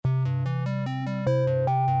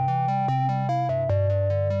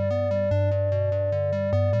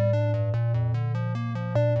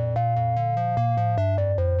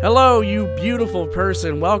Hello, you beautiful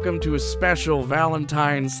person. Welcome to a special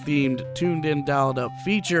Valentine's-themed Tuned In Dialed Up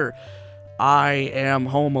feature. I am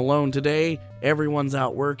home alone today. Everyone's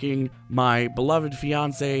out working. My beloved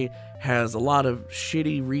fiance has a lot of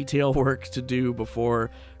shitty retail work to do before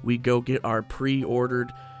we go get our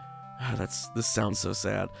pre-ordered... This sounds so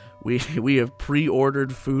sad. We have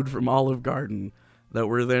pre-ordered food from Olive Garden that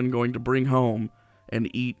we're then going to bring home and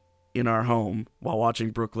eat in our home while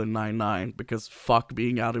watching Brooklyn Nine-Nine, because fuck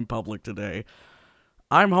being out in public today.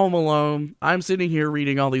 I'm home alone. I'm sitting here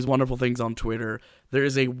reading all these wonderful things on Twitter. There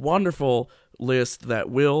is a wonderful list that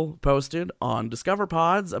Will posted on Discover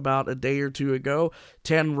Pods about a day or two ago.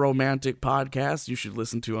 10 romantic podcasts you should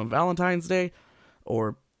listen to on Valentine's Day,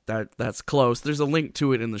 or that's close. There's a link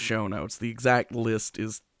to it in the show notes. The exact list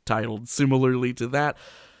is titled similarly to that.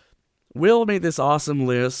 Will made this awesome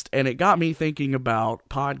list, and it got me thinking about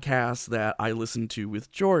podcasts that I listen to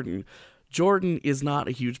with Jordan. Jordan is not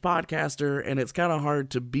a huge podcaster, and it's kind of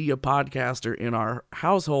hard to be a podcaster in our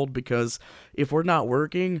household because if we're not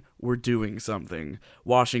working, we're doing something.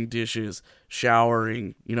 Washing dishes,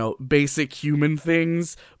 showering, basic human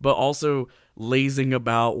things, but also lazing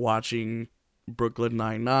about watching Brooklyn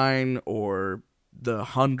Nine-Nine or the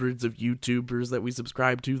hundreds of YouTubers that we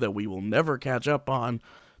subscribe to that we will never catch up on.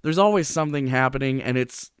 There's always something happening, and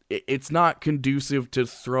it's not conducive to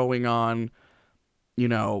throwing on,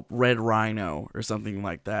 Red Rhino or something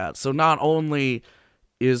like that. So not only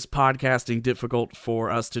is podcasting difficult for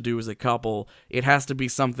us to do as a couple, it has to be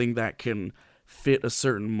something that can fit a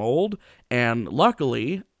certain mold, and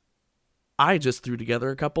luckily, I just threw together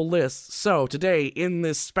a couple lists. So today, in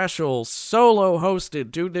this special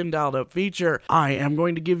solo-hosted Tuned In Dialed Up feature, I am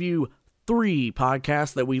going to give you 3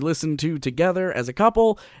 podcasts that we listen to together as a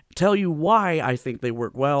couple, tell you why I think they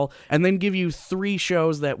work well, and then give you 3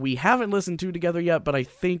 shows that we haven't listened to together yet, but I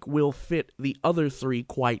think will fit the other 3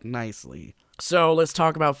 quite nicely. So let's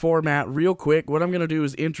talk about format real quick. What I'm going to do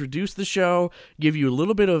is introduce the show, give you a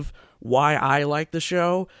little bit of why I like the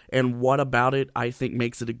show, and what about it I think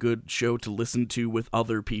makes it a good show to listen to with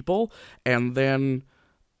other people, and then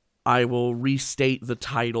I will restate the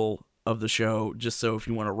title of the show, just so if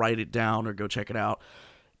you want to write it down or go check it out.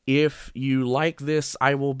 If you like this,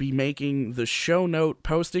 I will be making the show note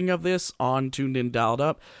posting of this on Tuned In Dialed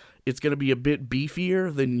Up. It's going to be a bit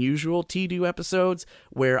beefier than usual TDO episodes,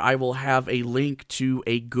 where I will have a link to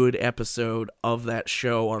a good episode of that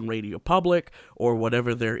show on Radio Public, or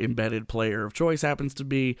whatever their embedded player of choice happens to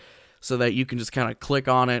be, so that you can just kind of click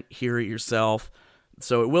on it, hear it yourself.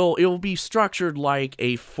 So it will be structured like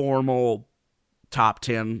a formal top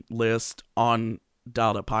 10 list on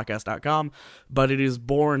dialeduppodcast.com, but it is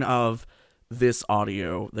born of this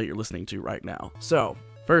audio that you're listening to right now. So,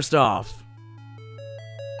 first off,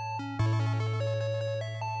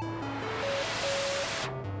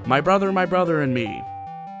 My Brother and Me.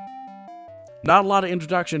 Not a lot of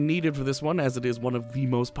introduction needed for this one, as it is one of the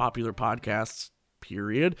most popular podcasts,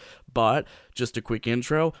 period, but just a quick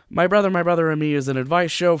intro. My Brother and Me is an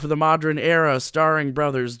advice show for the modern era, starring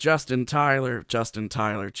brothers Justin Tyler,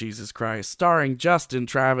 Jesus Christ, starring Justin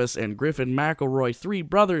Travis and Griffin McElroy, 3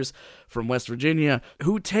 brothers from West Virginia,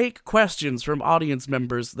 who take questions from audience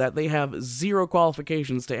members that they have 0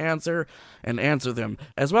 qualifications to answer, and answer them,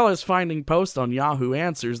 as well as finding posts on Yahoo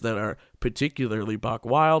Answers that are particularly buck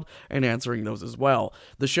wild, and answering those as well.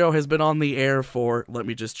 The show has been on the air for, let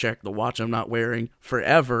me just check the watch I'm not wearing,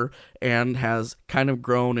 forever, and has kind of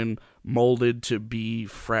grown and molded to be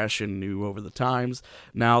fresh and new over the times.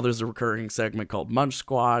 Now there's a recurring segment called Munch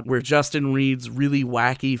Squad, where Justin reads really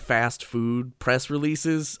wacky fast food press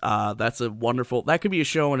releases. That could be a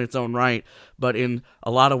show in its own right, but in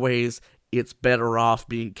a lot of ways, it's better off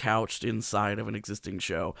being couched inside of an existing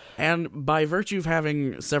show. And by virtue of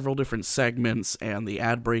having several different segments and the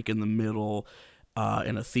ad break in the middle,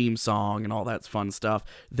 and a theme song and all that fun stuff,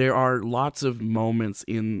 there are lots of moments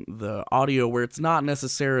in the audio where it's not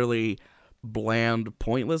necessarily bland,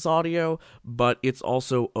 pointless audio, but it's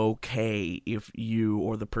also okay if you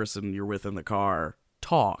or the person you're with in the car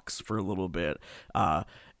talks for a little bit.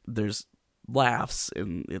 There's laughs,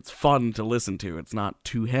 and it's fun to listen to. It's not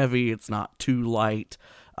too heavy, it's not too light.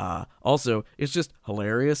 Also, it's just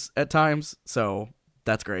hilarious at times, so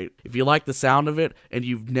that's great. If you like the sound of it and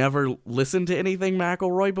you've never listened to anything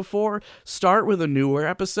McElroy before, start with a newer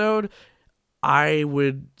episode. I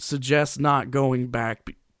would suggest not going back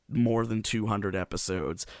more than 200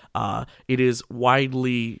 episodes. It is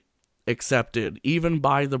widely accepted, even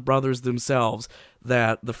by the brothers themselves,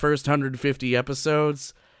 that the first 150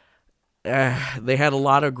 episodes, they had a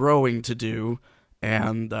lot of growing to do,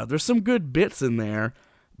 and there's some good bits in there,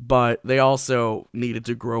 but they also needed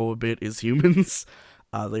to grow a bit as humans.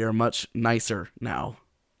 They are much nicer now.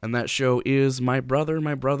 And that show is My Brother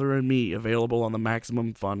and Me, available on the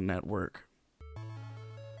Maximum Fun Network.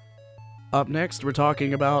 Up next, we're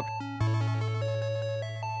talking about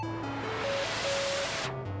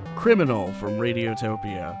Criminal from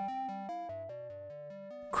Radiotopia.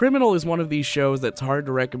 Criminal is one of these shows that's hard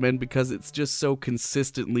to recommend because it's just so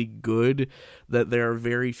consistently good that there are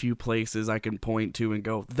very few places I can point to and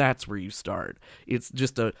go, that's where you start. It's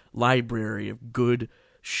just a library of good,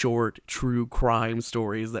 short, true crime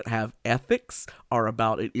stories that have ethics, are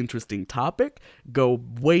about an interesting topic, go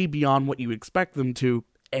way beyond what you expect them to,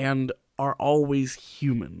 and are always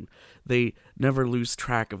human. They never lose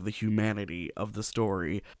track of the humanity of the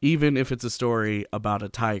story, even if it's a story about a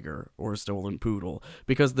tiger or a stolen poodle.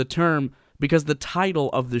 Because the title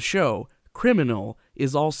of the show, Criminal,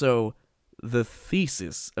 is also the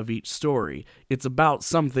thesis of each story. It's about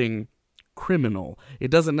something criminal. It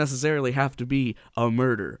doesn't necessarily have to be a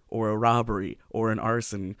murder or a robbery or an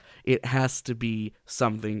arson. It has to be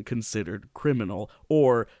something considered criminal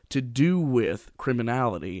or to do with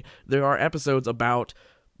criminality. There are episodes about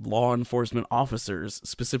law enforcement officers,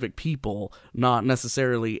 specific people. Not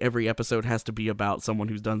necessarily every episode has to be about someone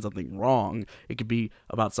who's done something wrong. It could be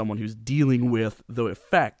about someone who's dealing with the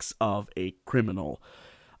effects of a criminal.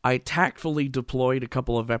 I tactfully deployed a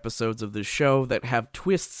couple of episodes of this show that have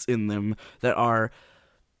twists in them that are...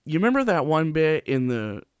 You remember that one bit in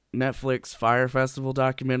the Netflix Fyre Festival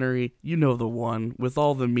documentary? You know the one, with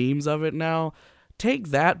all the memes of it now. Take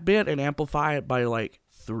that bit and amplify it by,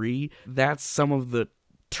 3. That's some of the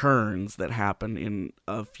turns that happen in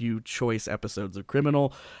a few choice episodes of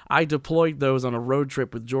Criminal. I deployed those on a road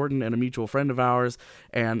trip with Jordan and a mutual friend of ours,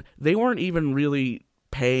 and they weren't even really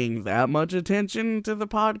paying that much attention to the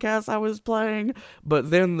podcast I was playing, but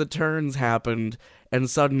then the turns happened, and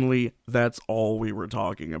suddenly that's all we were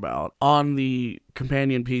talking about. On the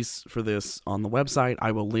companion piece for this on the website,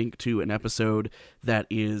 I will link to an episode that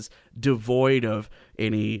is devoid of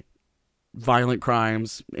any violent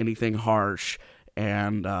crimes, anything harsh,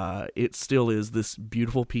 and it still is this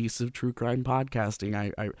beautiful piece of true crime podcasting.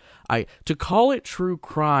 I to call it true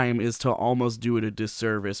crime is to almost do it a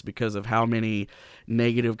disservice because of how many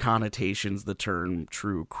negative connotations the term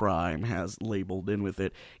true crime has labeled in with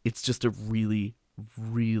it. It's just a really,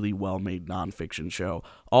 really well-made nonfiction show.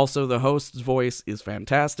 Also, the host's voice is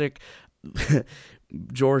fantastic.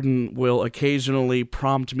 Jordan will occasionally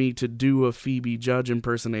prompt me to do a Phoebe Judge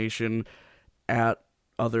impersonation at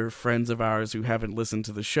other friends of ours who haven't listened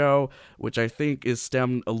to the show, which I think is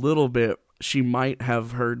stemmed a little bit. She might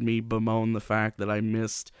have heard me bemoan the fact that I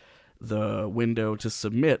missed the window to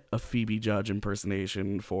submit a Phoebe Judge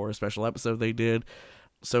impersonation for a special episode they did.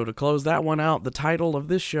 So to close that one out, the title of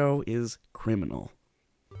this show is Criminal.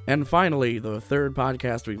 And finally, the third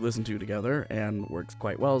podcast we've listened to together, and works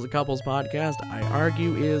quite well as a couples podcast, I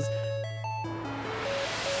argue, is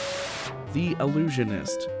The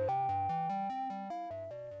Illusionist.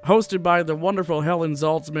 Hosted by the wonderful Helen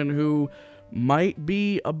Zaltzman, who might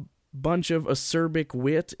be a bunch of acerbic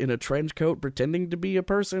wit in a trench coat pretending to be a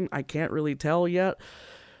person. I can't really tell yet.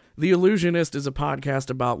 The Illusionist is a podcast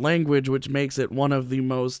about language, which makes it one of the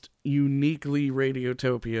most uniquely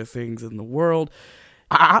Radiotopia things in the world.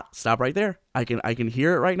 Stop right there. I can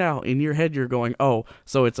hear it right now. In your head, you're going, oh,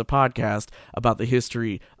 so it's a podcast about the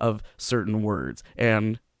history of certain words.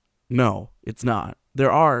 And no, it's not.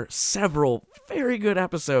 There are several very good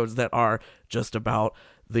episodes that are just about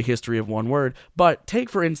the history of one word. But take,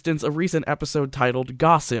 for instance, a recent episode titled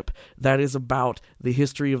Gossip that is about the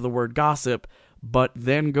history of the word gossip, but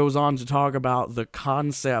then goes on to talk about the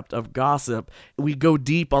concept of gossip. We go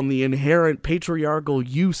deep on the inherent patriarchal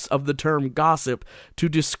use of the term gossip to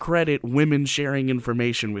discredit women sharing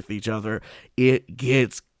information with each other. It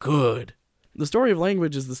gets good. The story of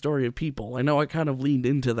language is the story of people. I know I kind of leaned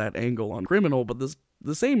into that angle on Criminal, but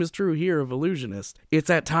the same is true here of Illusionist. It's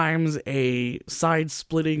at times a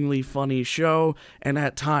side-splittingly funny show, and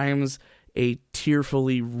at times a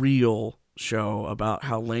tearfully real show about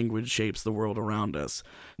how language shapes the world around us.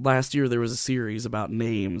 Last year there was a series about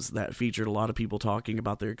names that featured a lot of people talking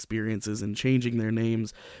about their experiences and changing their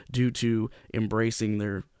names due to embracing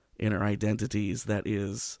their inner identities. That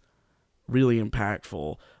is really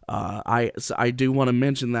impactful. I do want to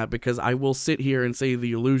mention that because I will sit here and say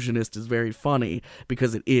The Illusionist is very funny,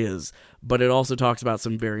 because it is, but it also talks about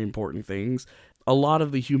some very important things. A lot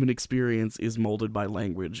of the human experience is molded by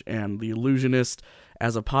language, and The Illusionist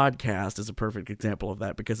as a podcast is a perfect example of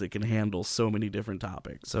that because it can handle so many different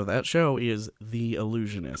topics. So that show is The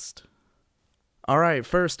Illusionist. Alright,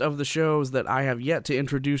 first of the shows that I have yet to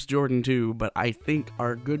introduce Jordan to, but I think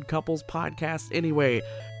are good couples podcasts anyway.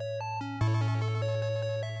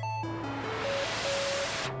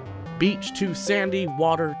 Beach Too Sandy,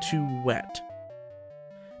 Water Too Wet.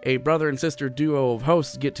 A brother and sister duo of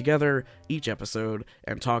hosts get together each episode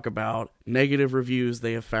and talk about negative reviews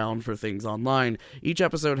they have found for things online. Each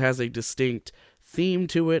episode has a distinct theme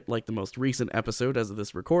to it, like the most recent episode as of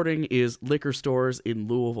this recording is liquor stores in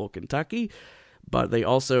Louisville, Kentucky, but they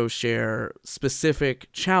also share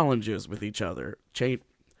specific challenges with each other.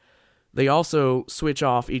 They also switch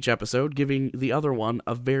off each episode, giving the other one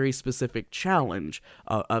a very specific challenge,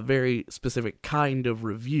 a very specific kind of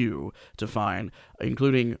review to find,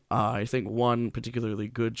 including, I think one particularly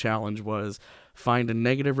good challenge was find a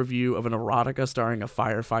negative review of an erotica starring a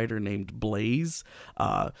firefighter named Blaze.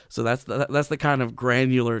 So that's the kind of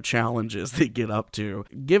granular challenges they get up to.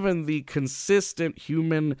 Given the consistent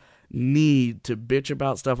human need to bitch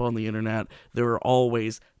about stuff on the internet, there are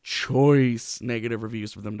always choice negative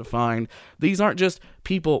reviews for them to find. These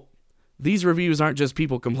reviews aren't just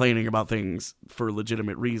people complaining about things for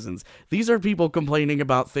legitimate reasons. These are people complaining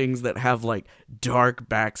about things that have like dark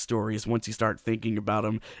backstories once you start thinking about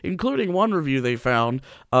them, including one review they found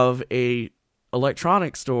of a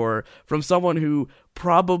electronics store from someone who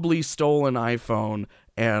probably stole an iPhone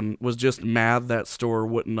and was just mad that store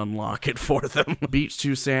wouldn't unlock it for them. Beach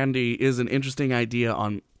Too Sandy is an interesting idea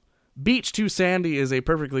on... Beach Too Sandy is a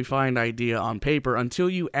perfectly fine idea on paper until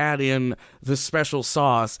you add in the special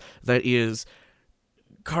sauce that is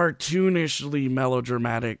cartoonishly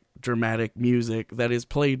melodramatic music that is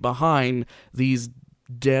played behind these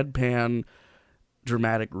deadpan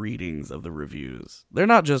dramatic readings of the reviews. They're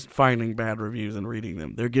not just finding bad reviews and reading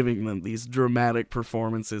them. They're giving them these dramatic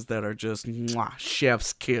performances that are just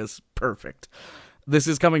chef's kiss perfect. This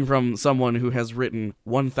is coming from someone who has written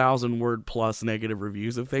 1,000 word plus negative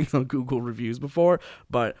reviews of things on Google Reviews before,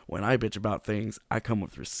 but when I bitch about things, I come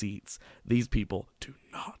with receipts. These people do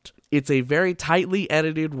not. It's a very tightly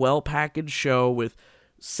edited, well-packaged show with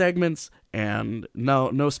segments and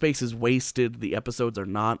no space is wasted. The episodes are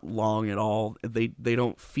not long at all. They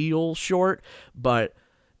don't feel short, but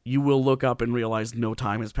you will look up and realize no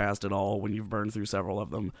time has passed at all when you've burned through several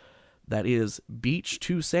of them. That is Beach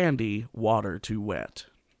Too Sandy, Water Too Wet.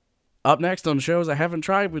 Up next on shows I haven't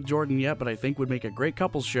tried with Jordan yet, but I think would make a great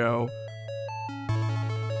couples show,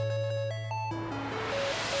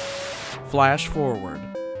 Flash Forward.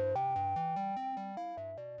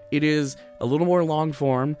 It is a little more long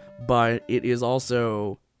form, but it is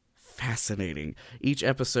also fascinating. Each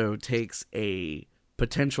episode takes a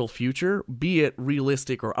potential future, be it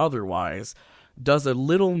realistic or otherwise, does a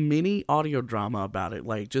little mini audio drama about it,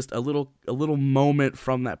 like just a little moment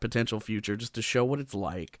from that potential future just to show what it's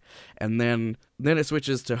like. And then it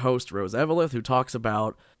switches to host Rose Eveleth, who talks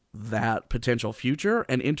about that potential future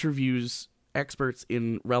and interviews experts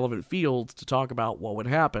in relevant fields to talk about what would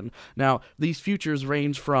happen. Now, these futures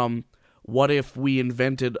range from what if we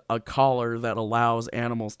invented a collar that allows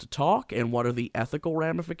animals to talk, and what are the ethical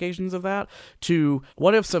ramifications of that, to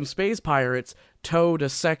what if some space pirates towed a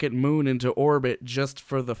second moon into orbit just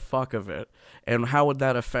for the fuck of it, and how would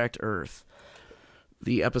that affect Earth?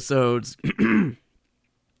 The episodes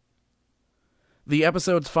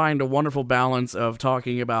find a wonderful balance of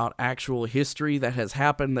talking about actual history that has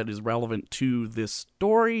happened that is relevant to this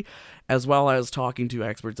story, as well as talking to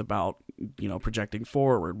experts about, projecting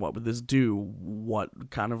forward. What would this do?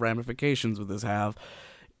 What kind of ramifications would this have?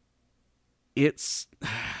 It's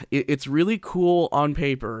really cool on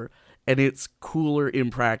paper, and it's cooler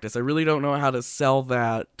in practice. I really don't know how to sell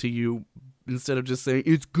that to you instead of just saying,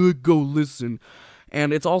 it's good, go listen.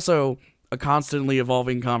 And it's also a constantly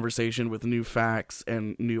evolving conversation with new facts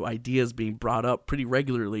and new ideas being brought up pretty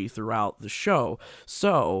regularly throughout the show.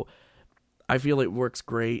 So I feel it works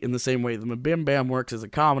great in the same way that Mabim Bam works as a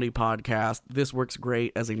comedy podcast. This works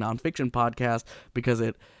great as a nonfiction podcast because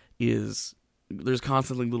there's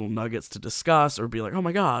constantly little nuggets to discuss or be like, oh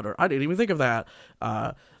my God, or I didn't even think of that.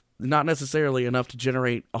 Not necessarily enough to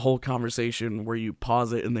generate a whole conversation where you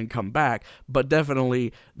pause it and then come back, but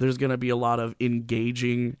definitely there's going to be a lot of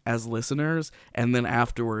engaging as listeners, and then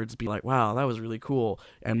afterwards be like, wow, that was really cool,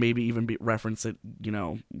 and maybe even reference it,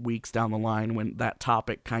 weeks down the line when that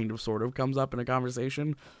topic kind of sort of comes up in a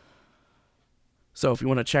conversation. So if you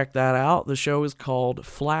want to check that out, the show is called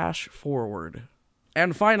Flash Forward.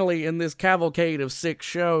 And finally, in this cavalcade of 6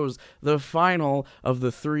 shows, the final of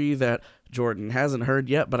the 3 that Jordan hasn't heard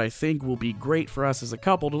yet, but I think will be great for us as a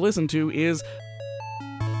couple to listen to, is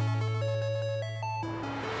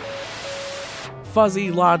Fuzzy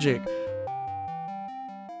Logic.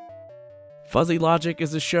 Fuzzy Logic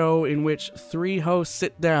is a show in which 3 hosts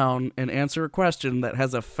sit down and answer a question that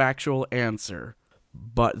has a factual answer,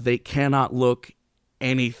 but they cannot look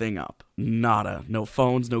anything up. Nada. No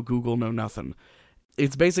phones, no Google, no nothing.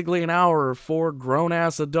 It's basically an hour of 4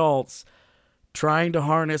 grown-ass adults trying to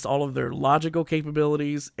harness all of their logical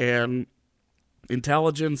capabilities and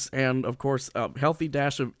intelligence and, of course, a healthy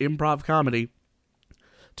dash of improv comedy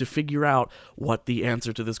to figure out what the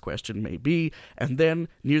answer to this question may be. And then,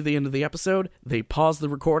 near the end of the episode, they pause the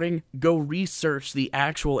recording, go research the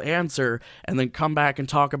actual answer, and then come back and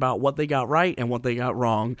talk about what they got right and what they got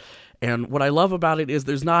wrong. And what I love about it is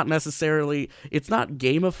it's not gamified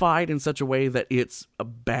in such a way that it's a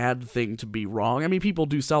bad thing to be wrong. I mean, people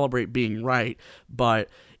do celebrate being right, but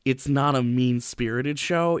it's not a mean-spirited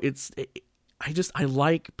show. I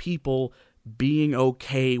like people being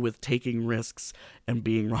okay with taking risks and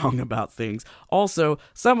being wrong about things. Also,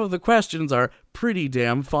 some of the questions are pretty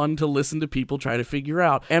damn fun to listen to people try to figure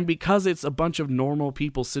out. And because it's a bunch of normal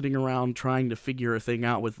people sitting around trying to figure a thing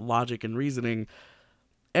out with logic and reasoning,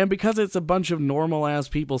 and because it's a bunch of normal-ass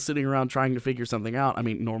people sitting around trying to figure something out, I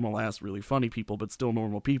mean, normal-ass, really funny people, but still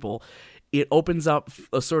normal people, it opens up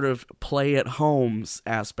a sort of play-at-homes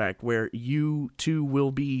aspect where you, too,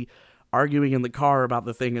 will be arguing in the car about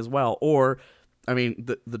the thing as well. Or, I mean,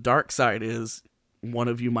 the dark side is one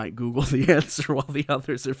of you might Google the answer while the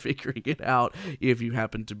others are figuring it out if you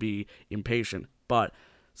happen to be impatient. But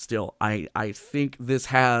still, I think this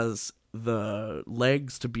has the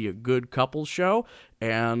legs to be a good couple show,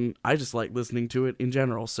 and I just like listening to it in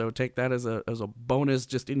general, so take that as a bonus,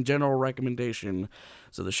 just in general recommendation.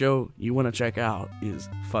 So the show you want to check out is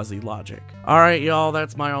Fuzzy Logic. Alright, y'all,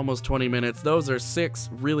 that's my almost 20 minutes. Those are 6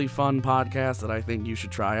 really fun podcasts that I think you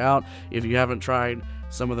should try out. If you haven't tried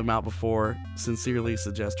some of them out before, sincerely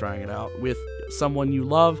suggest trying it out with someone you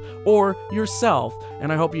love or yourself,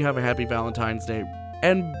 and I hope you have a happy Valentine's Day.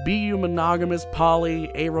 And be you monogamous, poly,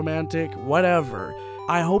 aromantic, whatever,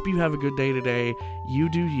 I hope you have a good day today. You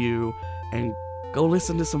do you, and go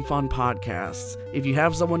listen to some fun podcasts. If you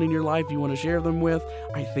have someone in your life you want to share them with,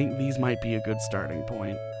 I think these might be a good starting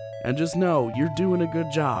point. And just know, you're doing a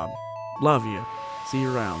good job. Love you. See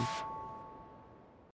you around.